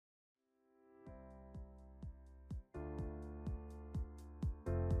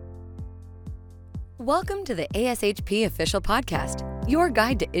Welcome to the ASHP Official Podcast, your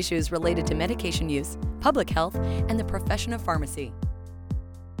guide to issues related to medication use, public health, and the profession of pharmacy.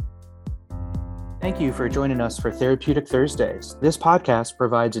 Thank you for joining us for Therapeutic Thursdays. This podcast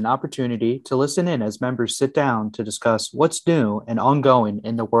provides an opportunity to listen in as members sit down to discuss what's new and ongoing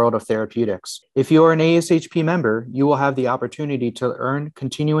in the world of therapeutics. If you are an ASHP member, you will have the opportunity to earn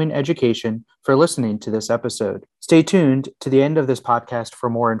continuing education for listening to this episode. Stay tuned to the end of this podcast for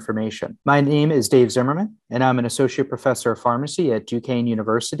more information. My name is Dave Zimmerman, and I'm an associate professor of pharmacy at Duquesne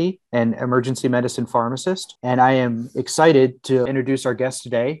University and emergency medicine pharmacist. And I am excited to introduce our guest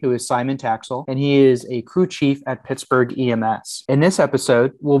today, who is Simon Taxel, and he is a crew chief at Pittsburgh EMS. In this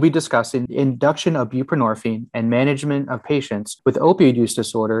episode, we'll be discussing induction of buprenorphine and management of patients with opioid use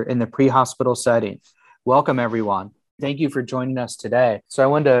disorder in the pre-hospital setting. Welcome, everyone. Thank you for joining us today. So I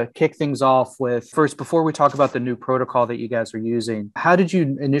wanted to kick things off with, first, before we talk about the new protocol that you guys are using, how did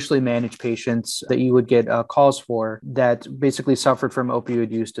you initially manage patients that you would get calls for that basically suffered from opioid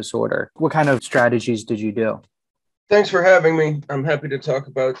use disorder? What kind of strategies did you do? Thanks for having me. I'm happy to talk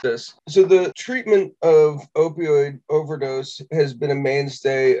about this. So the treatment of opioid overdose has been a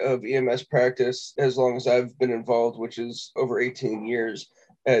mainstay of EMS practice as long as I've been involved, which is over 18 years.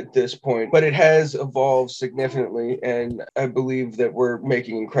 At this point, but it has evolved significantly, and I believe that we're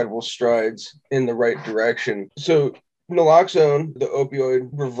making incredible strides in the right direction. So naloxone, the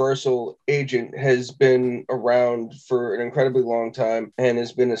opioid reversal agent, has been around for an incredibly long time and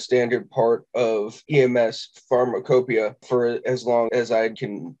has been a standard part of EMS pharmacopoeia for as long as I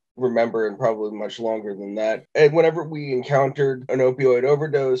can remember, and probably much longer than that. And whenever we encountered an opioid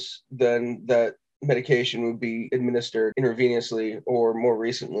overdose, then that medication would be administered intravenously or more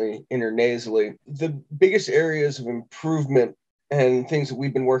recently intranasally. The biggest areas of improvement and things that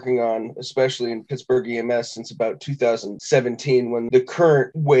we've been working on, especially in Pittsburgh EMS since about 2017, when the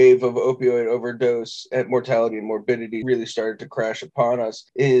current wave of opioid overdose and mortality and morbidity really started to crash upon us,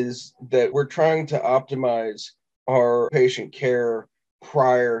 is that we're trying to optimize our patient care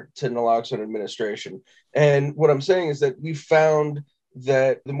prior to naloxone administration. And what I'm saying is that we found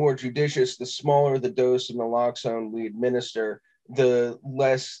that the more judicious, the smaller the dose of naloxone we administer, the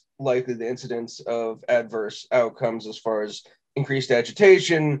less likely the incidence of adverse outcomes as far as increased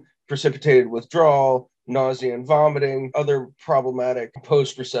agitation, precipitated withdrawal, nausea and vomiting, other problematic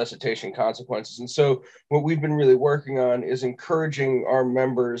post-resuscitation consequences. And so what we've been really working on is encouraging our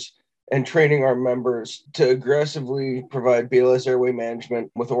members and training our members to aggressively provide BLS airway management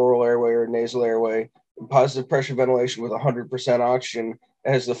with oral airway or nasal airway, positive pressure ventilation with 100% oxygen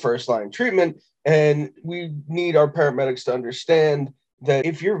as the first line treatment. And we need our paramedics to understand that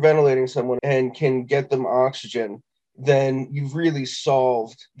if you're ventilating someone and can get them oxygen, then you've really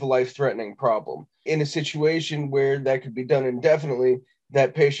solved the life-threatening problem. In a situation where that could be done indefinitely,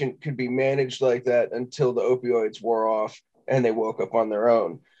 that patient could be managed like that until the opioids wore off and they woke up on their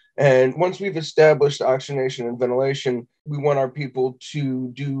own. And once we've established oxygenation and ventilation, we want our people to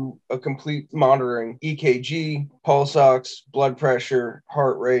do a complete monitoring, EKG, pulse ox, blood pressure,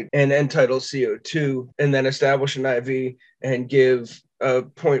 heart rate, and end-tidal CO2, and then establish an IV and give a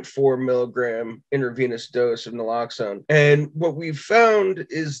 0.4 milligram intravenous dose of naloxone. And what we've found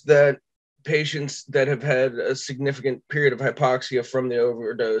is that patients that have had a significant period of hypoxia from the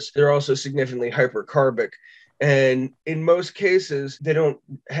overdose, they're also significantly hypercarbic. And in most cases, they don't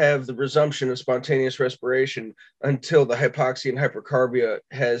have the resumption of spontaneous respiration until the hypoxia and hypercarbia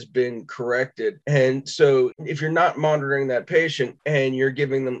has been corrected. And so if you're not monitoring that patient and you're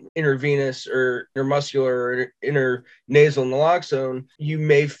giving them intravenous or intramuscular or intranasal naloxone, you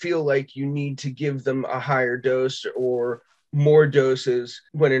may feel like you need to give them a higher dose or more doses,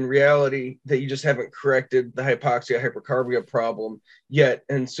 when in reality that you just haven't corrected the hypoxia hypercarbia problem yet.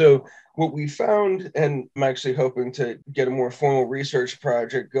 And so what we found, and I'm actually hoping to get a more formal research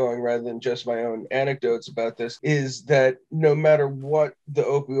project going rather than just my own anecdotes about this, is that no matter what the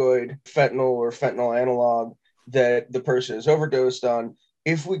opioid, fentanyl or fentanyl analog that the person is overdosed on,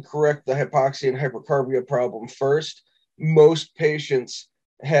 if we correct the hypoxia and hypercarbia problem first, most patients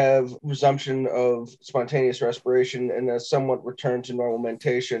have resumption of spontaneous respiration and a somewhat return to normal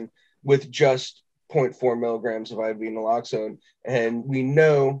mentation with just 0.4 milligrams of IV naloxone. And we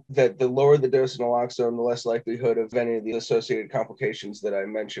know that the lower the dose of naloxone, the less likelihood of any of the associated complications that I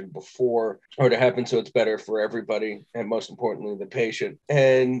mentioned before are to happen. So it's better for everybody, and most importantly, the patient.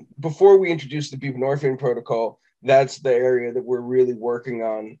 And before we introduce the buprenorphine protocol, that's the area that we're really working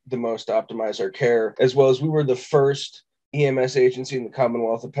on the most to optimize our care, as well as we were the first EMS agency in the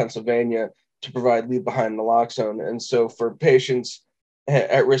Commonwealth of Pennsylvania to provide leave behind naloxone. And so for patients,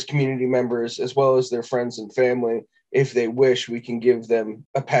 at-risk community members, as well as their friends and family, if they wish, we can give them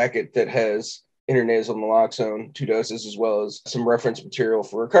a packet that has intranasal naloxone, 2 doses, as well as some reference material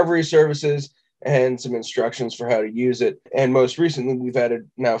for recovery services and some instructions for how to use it. And most recently, we've added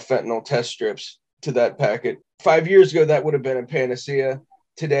now fentanyl test strips to that packet. 5 years ago, that would have been a panacea.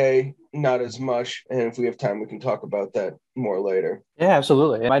 Today, not as much. And if we have time, we can talk about that more later. Yeah,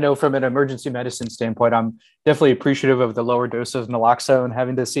 absolutely. I know from an emergency medicine standpoint, I'm definitely appreciative of the lower dose of naloxone,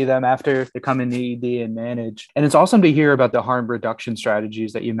 having to see them after they come in the ED and manage. And it's awesome to hear about the harm reduction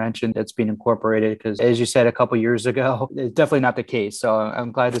strategies that you mentioned that's being incorporated, because as you said a couple of years ago, it's definitely not the case. So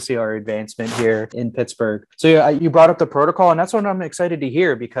I'm glad to see our advancement here in Pittsburgh. So you brought up the protocol, and that's what I'm excited to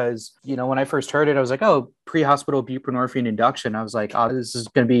hear, because, when I first heard it, I was like, oh, pre-hospital buprenorphine induction. I was like, oh, this is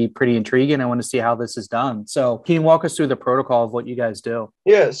going to be pretty intriguing. I want to see how this is done. So can you walk us through the protocol of what you guys do?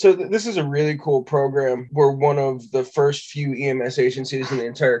 Yeah, so this is a really cool program. We're one of the first few EMS agencies in the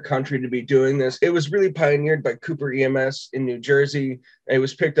entire country to be doing this. It was really pioneered by Cooper EMS in New Jersey. It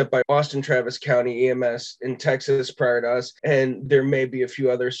was picked up by Austin Travis County EMS in Texas prior to us. And there may be a few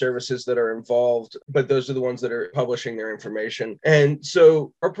other services that are involved, but those are the ones that are publishing their information. And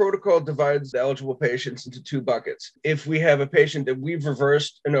so our protocol divides the eligible patients into 2 buckets. If we have a patient that we've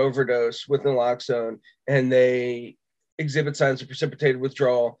reversed an overdose with naloxone and they exhibit signs of precipitated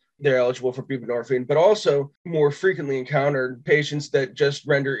withdrawal, they're eligible for buprenorphine, but also more frequently encountered patients that just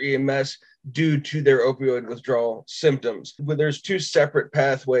render EMS due to their opioid withdrawal symptoms. But there's 2 separate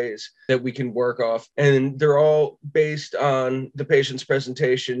pathways that we can work off, and they're all based on the patient's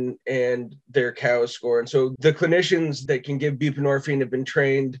presentation and their COWS score. And so the clinicians that can give buprenorphine have been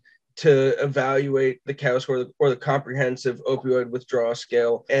trained to evaluate the COWS score, or the comprehensive opioid withdrawal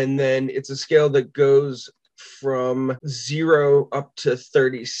scale. And then it's a scale that goes from 0 up to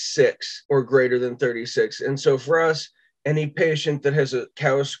 36 or greater than 36. And so for us, any patient that has a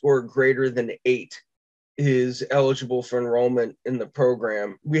COWS score greater than 8 is eligible for enrollment in the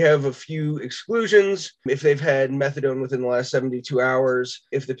program. We have a few exclusions. If they've had methadone within the last 72 hours,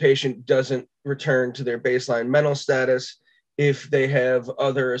 if the patient doesn't return to their baseline mental status, if they have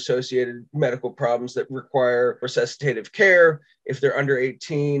other associated medical problems that require resuscitative care, if they're under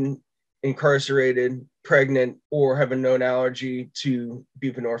 18, incarcerated, pregnant, or have a known allergy to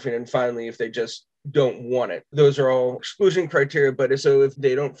buprenorphine, and finally, if they just don't want it. Those are all exclusion criteria, but so if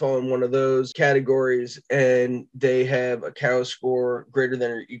they don't fall in one of those categories and they have a COWS score greater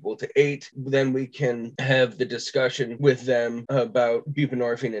than or equal to 8, then we can have the discussion with them about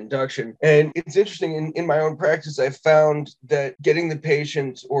buprenorphine induction. And it's interesting, in my own practice, I found that getting the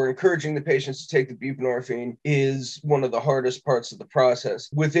patients or encouraging the patients to take the buprenorphine is one of the hardest parts of the process.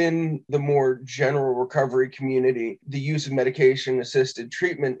 Within the more general recovery community, the use of medication-assisted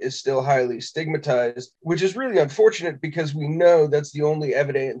treatment is still highly stigmatized, which is really unfortunate, because we know that's the only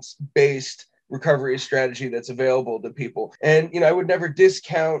evidence-based recovery strategy that's available to people. And, I would never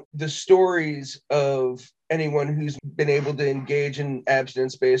discount the stories of anyone who's been able to engage in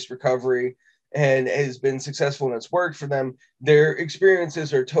abstinence-based recovery and has been successful and it's worked for them. Their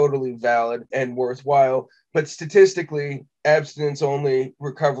experiences are totally valid and worthwhile. But statistically, abstinence-only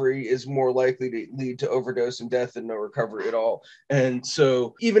recovery is more likely to lead to overdose and death than no recovery at all. And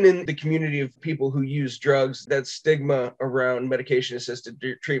so even in the community of people who use drugs, that stigma around medication-assisted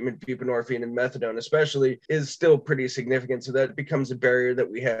treatment, buprenorphine and methadone especially, is still pretty significant. So that becomes a barrier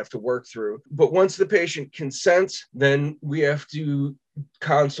that we have to work through. But once the patient consents, then we have to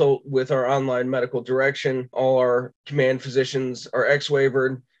consult with our online medical direction. All our command physicians are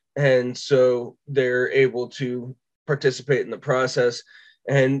X-waivered, and so they're able to participate in the process.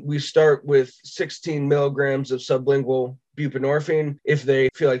 And we start with 16 milligrams of sublingual buprenorphine. If they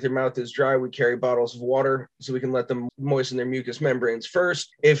feel like their mouth is dry, we carry bottles of water so we can let them moisten their mucous membranes first.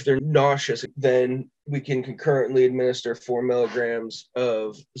 If they're nauseous, then we can concurrently administer 4 milligrams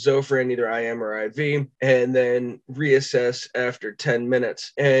of Zofran, either IM or IV, and then reassess after 10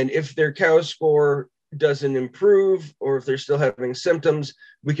 minutes. And if their COWS score doesn't improve, or if they're still having symptoms,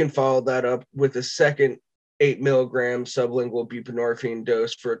 we can follow that up with a second 8 milligram sublingual buprenorphine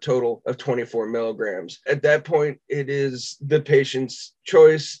dose for a total of 24 milligrams. At that point, it is the patient's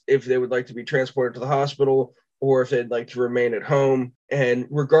choice if they would like to be transported to the hospital or if they'd like to remain at home. And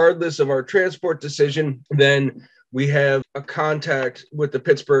regardless of our transport decision, then we have a contact with the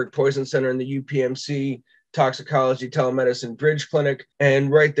Pittsburgh Poison Center and the UPMC Toxicology Telemedicine Bridge Clinic. And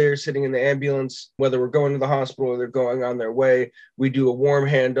right there, sitting in the ambulance, whether we're going to the hospital or they're going on their way, we do a warm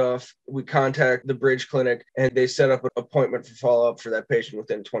handoff. We contact the Bridge Clinic and they set up an appointment for follow-up for that patient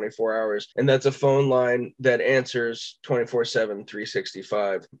within 24 hours. And that's a phone line that answers 24/7,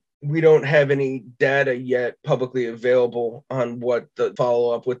 365. We don't have any data yet publicly available on what the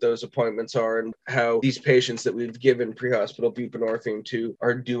follow-up with those appointments are and how these patients that we've given pre-hospital buprenorphine to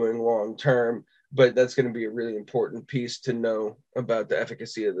are doing long-term. but that's going to be a really important piece to know about the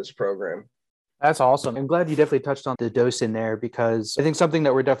efficacy of this program. That's awesome. I'm glad you definitely touched on the dose in there, because I think something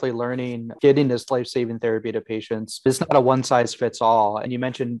that we're definitely learning getting this life-saving therapy to patients is not a one size fits all. And you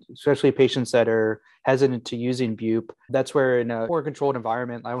mentioned, especially patients that are hesitant to using bupe, that's where in a more controlled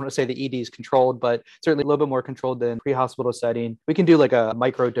environment, I want to say the ED is controlled, but certainly a little bit more controlled than pre-hospital setting, we can do like a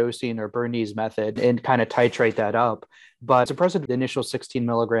micro dosing or Bernese method and kind of titrate that up. But it's impressive, the initial 16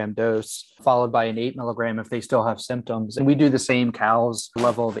 milligram dose followed by an 8 milligram if they still have symptoms. And we do the same CALS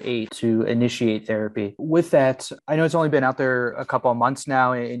level of 8 to initiate therapy. With that, I know it's only been out there a couple of months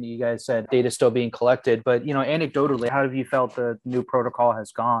now, and you guys said data is still being collected, but anecdotally, how have you felt the new protocol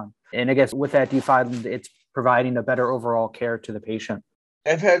has gone? And I guess with that, do you find it's providing a better overall care to the patient?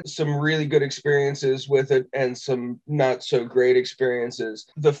 I've had some really good experiences with it and some not so great experiences.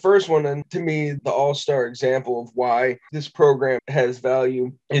 The first one, and to me, the all-star example of why this program has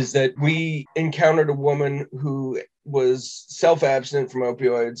value, is that we encountered a woman who was self-abstinent from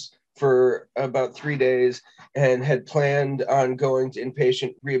opioids for about 3 days and had planned on going to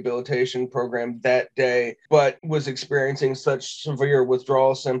inpatient rehabilitation program that day, but was experiencing such severe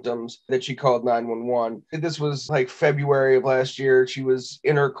withdrawal symptoms that she called 911. This was like February of last year. She was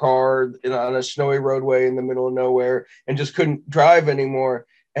in her car on a snowy roadway in the middle of nowhere and just couldn't drive anymore.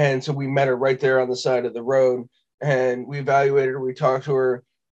 And so we met her right there on the side of the road, and we evaluated her. We talked to her.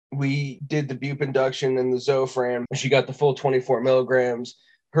 We did the bupe induction and the Zofran. She got the full 24 milligrams.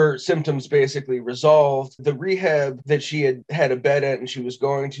 Her symptoms basically resolved. The rehab that she had a bed at and she was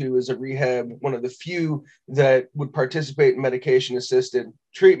going to is a rehab, one of the few that would participate in medication-assisted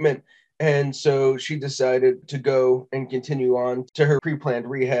treatment. And so she decided to go and continue on to her pre-planned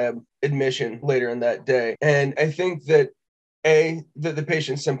rehab admission later in that day. And I think that the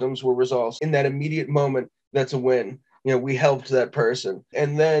patient's symptoms were resolved in that immediate moment. That's a win. We helped that person.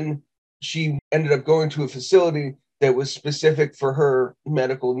 And then she ended up going to a facility that was specific for her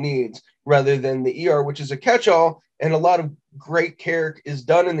medical needs rather than the ER, which is a catch-all, and a lot of great care is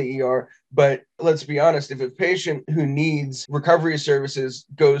done in the ER. But let's be honest, if a patient who needs recovery services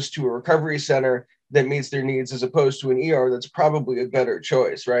goes to a recovery center that meets their needs as opposed to an ER, that's probably a better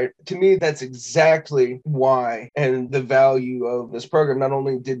choice, right? To me, that's exactly why and the value of this program. Not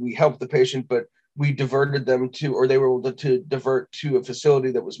only did we help the patient, but we diverted them to, or they were able to divert to a facility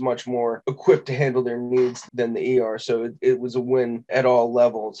that was much more equipped to handle their needs than the ER. So it was a win at all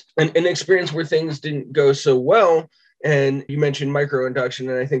levels. And an experience where things didn't go so well, and you mentioned microinduction,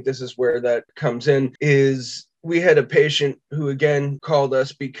 and I think this is where that comes in, is we had a patient who, again, called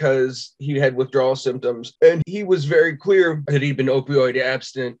us because he had withdrawal symptoms, and he was very clear that he'd been opioid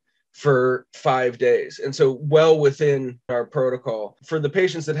abstinent for 5 days. And so well within our protocol. For the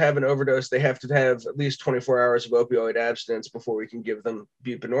patients that have an overdose, they have to have at least 24 hours of opioid abstinence before we can give them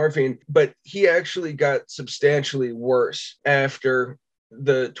buprenorphine. But he actually got substantially worse after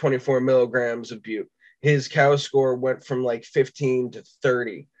the 24 milligrams of bupe. His CALS score went from like 15 to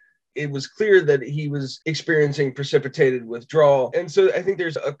 30. It was clear that he was experiencing precipitated withdrawal. And so I think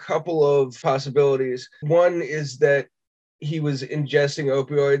there's a couple of possibilities. One is that he was ingesting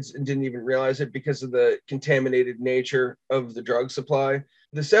opioids and didn't even realize it because of the contaminated nature of the drug supply.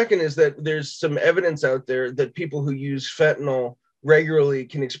 The second is that there's some evidence out there that people who use fentanyl regularly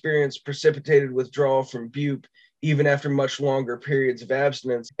can experience precipitated withdrawal from bupe even after much longer periods of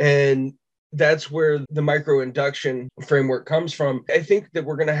abstinence. And that's where the microinduction framework comes from. I think that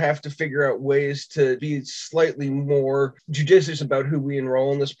we're going to have to figure out ways to be slightly more judicious about who we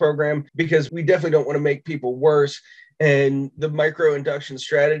enroll in this program, because we definitely don't want to make people worse. And the microinduction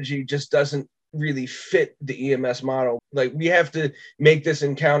strategy just doesn't really fit the EMS model. Like, we have to make this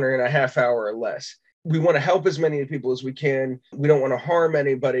encounter in a half hour or less. We want to help as many people as we can. We don't want to harm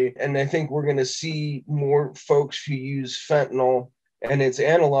anybody. And I think we're going to see more folks who use fentanyl and its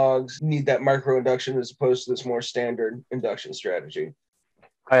analogs need that microinduction as opposed to this more standard induction strategy.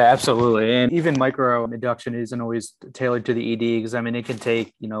 Absolutely. And even micro induction isn't always tailored to the ED, because it can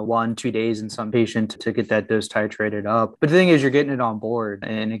take, 1-2 days in some patient to get that dose titrated up. But the thing is, you're getting it on board.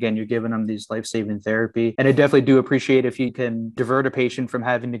 And again, you're giving them these life-saving therapy. And I definitely do appreciate if you can divert a patient from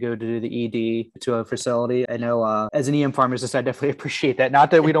having to go to the ED to a facility. I know as an EM pharmacist, I definitely appreciate that.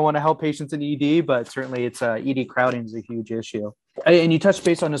 Not that we don't want to help patients in ED, but certainly it's ED crowding is a huge issue. And you touched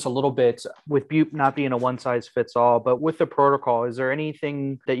base on this a little bit with bupe not being a one size fits all, but with the protocol, is there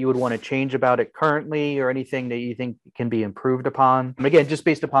anything that you would want to change about it currently, or anything that you think can be improved upon? And again, just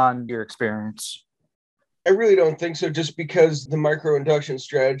based upon your experience. I really don't think so, just because the microinduction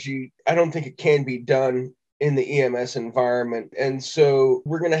strategy, I don't think it can be done in the EMS environment. And so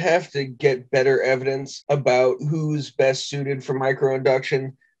we're going to have to get better evidence about who's best suited for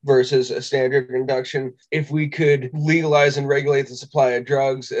microinduction. versus a standard induction. If we could legalize and regulate the supply of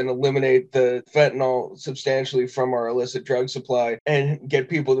drugs and eliminate the fentanyl substantially from our illicit drug supply and get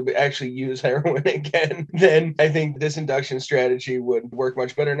people to actually use heroin again, then I think this induction strategy would work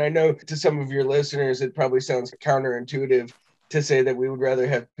much better. And I know to some of your listeners, it probably sounds counterintuitive to say that we would rather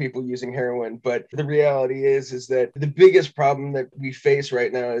have people using heroin. But the reality is that the biggest problem that we face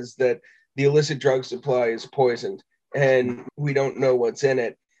right now is that the illicit drug supply is poisoned and we don't know what's in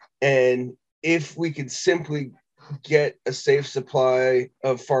it. And if we could simply get a safe supply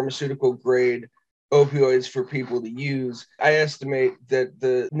of pharmaceutical grade opioids for people to use, I estimate that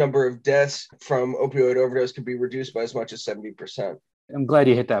the number of deaths from opioid overdose could be reduced by as much as 70%. I'm glad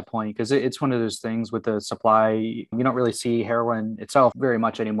you hit that point because it's one of those things with the supply. You don't really see heroin itself very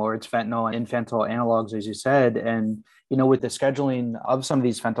much anymore. It's fentanyl and fentanyl analogs, as you said. And, with the scheduling of some of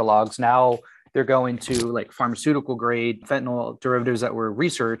these fentanylogs now, they're going to like pharmaceutical grade fentanyl derivatives that were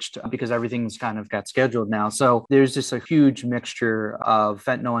researched because everything's kind of got scheduled now. So there's just a huge mixture of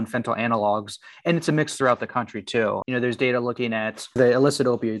fentanyl and fentanyl analogs, and it's a mix throughout the country too. There's data looking at the illicit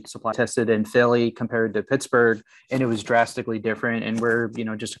opioid supply tested in Philly compared to Pittsburgh, and it was drastically different. And we're,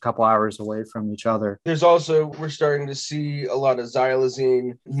 just a couple hours away from each other. There's also, we're starting to see a lot of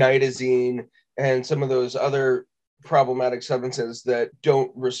xylazine, nitazene, and some of those other problematic substances that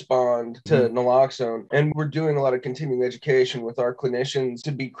don't respond to naloxone. And we're doing a lot of continuing education with our clinicians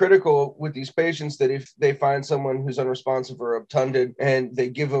to be critical with these patients that if they find someone who's unresponsive or obtunded and they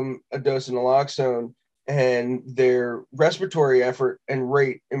give them a dose of naloxone and their respiratory effort and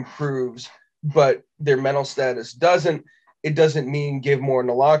rate improves, but their mental status doesn't, it doesn't mean give more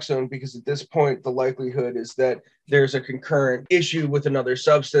naloxone, because at this point, the likelihood is that there's a concurrent issue with another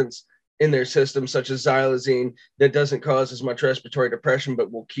substance in their system, such as xylazine, that doesn't cause as much respiratory depression,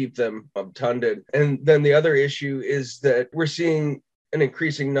 but will keep them obtunded. And then the other issue is that we're seeing an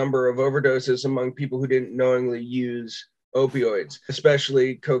increasing number of overdoses among people who didn't knowingly use opioids,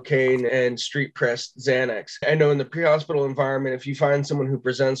 especially cocaine and street pressed Xanax. I know in the pre-hospital environment, if you find someone who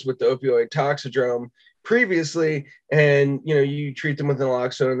presents with the opioid toxidrome previously and you treat them with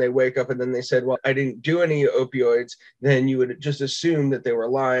naloxone and they wake up and then they said, well, I didn't do any opioids, then you would just assume that they were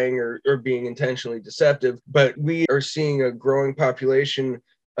lying or being intentionally deceptive. But we are seeing a growing population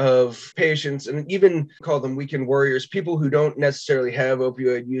of patients, and even call them weekend warriors, people who don't necessarily have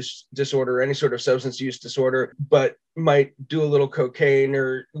opioid use disorder or any sort of substance use disorder, but might do a little cocaine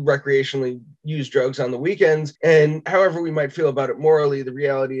or recreationally use drugs on the weekends. And however we might feel about it morally, the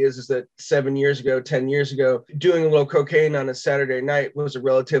reality is that 7 years ago, 10 years ago, doing a little cocaine on a Saturday night was a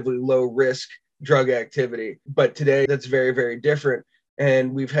relatively low risk drug activity. But today that's very, very different.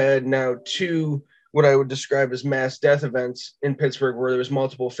 And we've had now two what I would describe as mass death events in Pittsburgh, where there was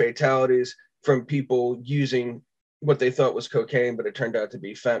multiple fatalities from people using what they thought was cocaine, but it turned out to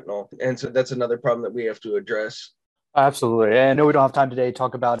be fentanyl. And so that's another problem that we have to address. Absolutely. I know we don't have time today to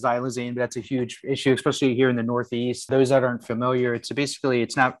talk about xylazine, but that's a huge issue, especially here in the Northeast. Those that aren't familiar, it's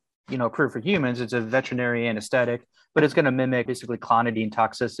not approved for humans. It's a veterinary anesthetic, but it's going to mimic basically clonidine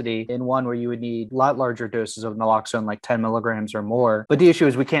toxicity in one where you would need a lot larger doses of naloxone, like 10 milligrams or more. But the issue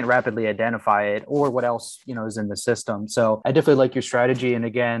is we can't rapidly identify it or what else, is in the system. So I definitely like your strategy. And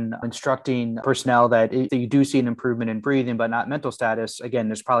again, instructing personnel that if you do see an improvement in breathing, but not mental status, again,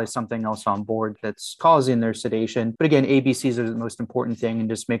 there's probably something else on board that's causing their sedation. But again, ABCs are the most important thing, and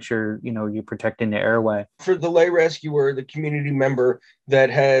just make sure, you're protecting the airway. For the lay rescuer, the community member that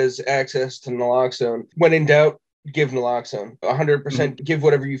has access to naloxone, when in doubt, give naloxone. 100% give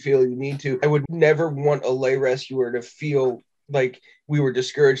whatever you feel you need to. I would never want a lay rescuer to feel like we were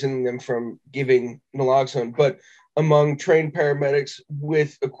discouraging them from giving naloxone. But among trained paramedics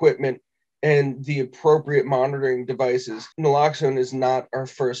with equipment and the appropriate monitoring devices, naloxone is not our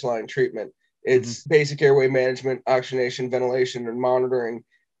first line treatment. It's basic airway management, oxygenation, ventilation, and monitoring,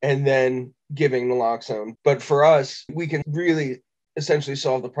 and then giving naloxone. But for us, we can really essentially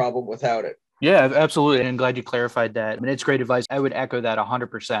solve the problem without it. Yeah, absolutely. And I'm glad you clarified that. I mean, it's great advice. I would echo that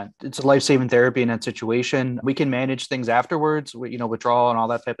 100%. It's a life-saving therapy in that situation. We can manage things afterwards, withdrawal and all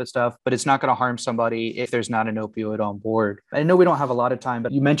that type of stuff, but it's not going to harm somebody if there's not an opioid on board. I know we don't have a lot of time,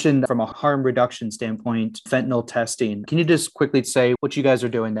 but you mentioned from a harm reduction standpoint, fentanyl testing. Can you just quickly say what you guys are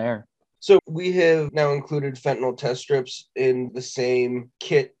doing there? So we have now included fentanyl test strips in the same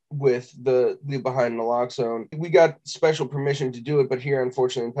kit with the leave behind naloxone. We got special permission to do it, but here,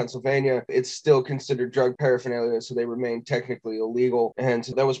 unfortunately, in Pennsylvania, it's still considered drug paraphernalia, so they remain technically illegal. And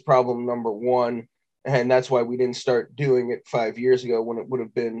so that was problem number one. And that's why we didn't start doing it 5 years ago when it would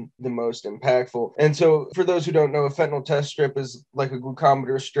have been the most impactful. And so for those who don't know, a fentanyl test strip is like a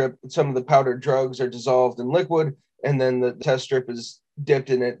glucometer strip. Some of the powdered drugs are dissolved in liquid, and then the test strip is dipped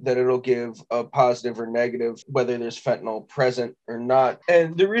in it that it'll give a positive or negative, whether there's fentanyl present or not.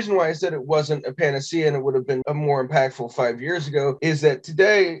 And the reason why I said it wasn't a panacea and it would have been a more impactful 5 years ago is that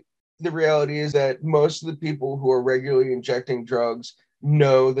today, the reality is that most of the people who are regularly injecting drugs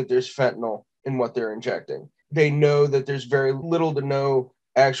know that there's fentanyl in what they're injecting. They know that there's very little to no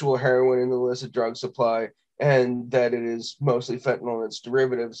actual heroin in the illicit drug supply, and that it is mostly fentanyl and its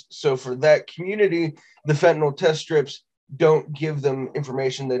derivatives. So for that community, the fentanyl test strips don't give them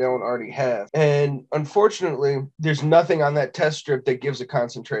information they don't already have. And unfortunately, there's nothing on that test strip that gives a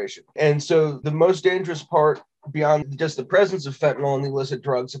concentration. And so the most dangerous part, beyond just the presence of fentanyl in the illicit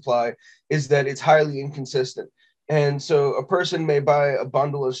drug supply, is that it's highly inconsistent. And so a person may buy a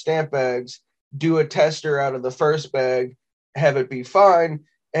bundle of stamp bags, do a tester out of the first bag, have it be fine,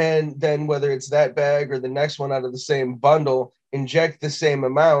 and then whether it's that bag or the next one out of the same bundle, inject the same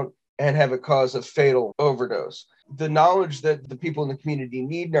amount and have it cause a fatal overdose. The knowledge that the people in the community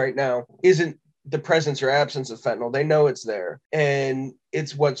need right now isn't the presence or absence of fentanyl. They know it's there, and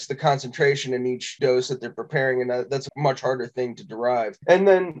it's what's the concentration in each dose that they're preparing, and that's a much harder thing to derive. And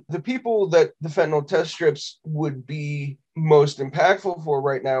then the people that the fentanyl test strips would be most impactful for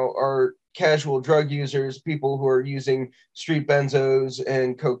right now are casual drug users, people who are using street benzos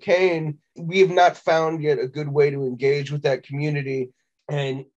and cocaine. We have not found yet a good way to engage with that community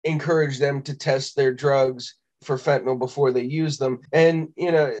and encourage them to test their drugs for fentanyl before they use them. And,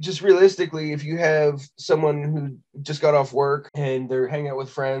 just realistically, if you have someone who just got off work and they're hanging out with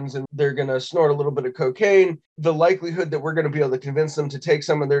friends and they're going to snort a little bit of cocaine, the likelihood that we're going to be able to convince them to take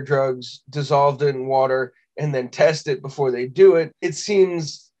some of their drugs, dissolved it in water, and then test it before they do it, it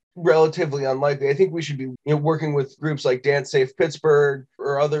seems relatively unlikely. I think we should be working with groups like Dance Safe Pittsburgh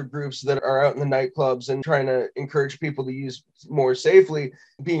or other groups that are out in the nightclubs and trying to encourage people to use more safely.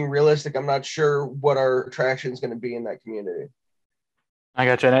 Being realistic, I'm not sure what our attraction is going to be in that community. I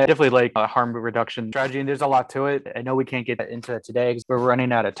gotcha. And I definitely like a harm reduction strategy. And there's a lot to it. I know we can't get into it today because we're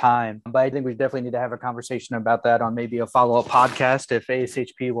running out of time, but I think we definitely need to have a conversation about that on maybe a follow-up podcast if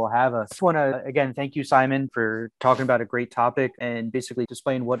ASHP will have us. I just want to, again, thank you, Simon, for talking about a great topic and basically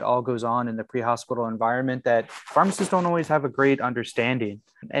displaying what all goes on in the pre-hospital environment that pharmacists don't always have a great understanding.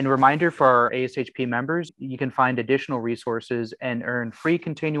 And order for our ASHP members, you can find additional resources and earn free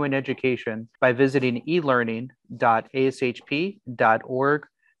continuing education by visiting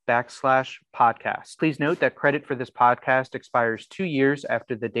elearning.ashp.org/podcast. Please note that credit for this podcast expires 2 years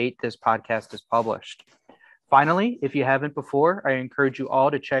after the date this podcast is published. Finally, if you haven't before, I encourage you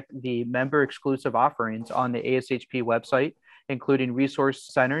all to check the member-exclusive offerings on the ASHP website, including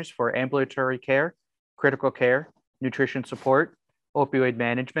resource centers for ambulatory care, critical care, nutrition support, opioid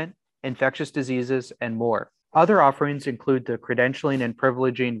management, infectious diseases, and more. Other offerings include the Credentialing and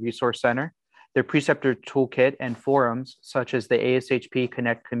Privileging Resource Center, the Preceptor Toolkit, and forums such as the ASHP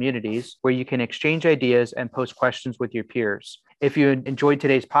Connect communities, where you can exchange ideas and post questions with your peers. If you enjoyed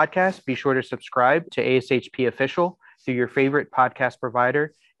today's podcast, be sure to subscribe to ASHP Official through your favorite podcast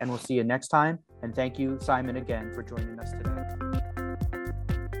provider, and we'll see you next time. And thank you, Simon, again for joining us today.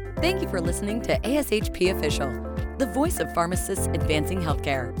 Thank you for listening to ASHP Official, the voice of pharmacists advancing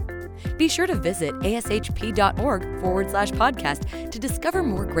healthcare. Be sure to visit ashp.org/podcast to discover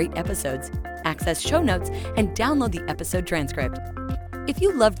more great episodes, access show notes, and download the episode transcript. If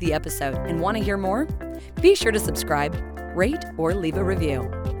you loved the episode and want to hear more, be sure to subscribe, rate, or leave a review.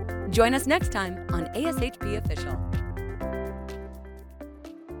 Join us next time on ASHP Official.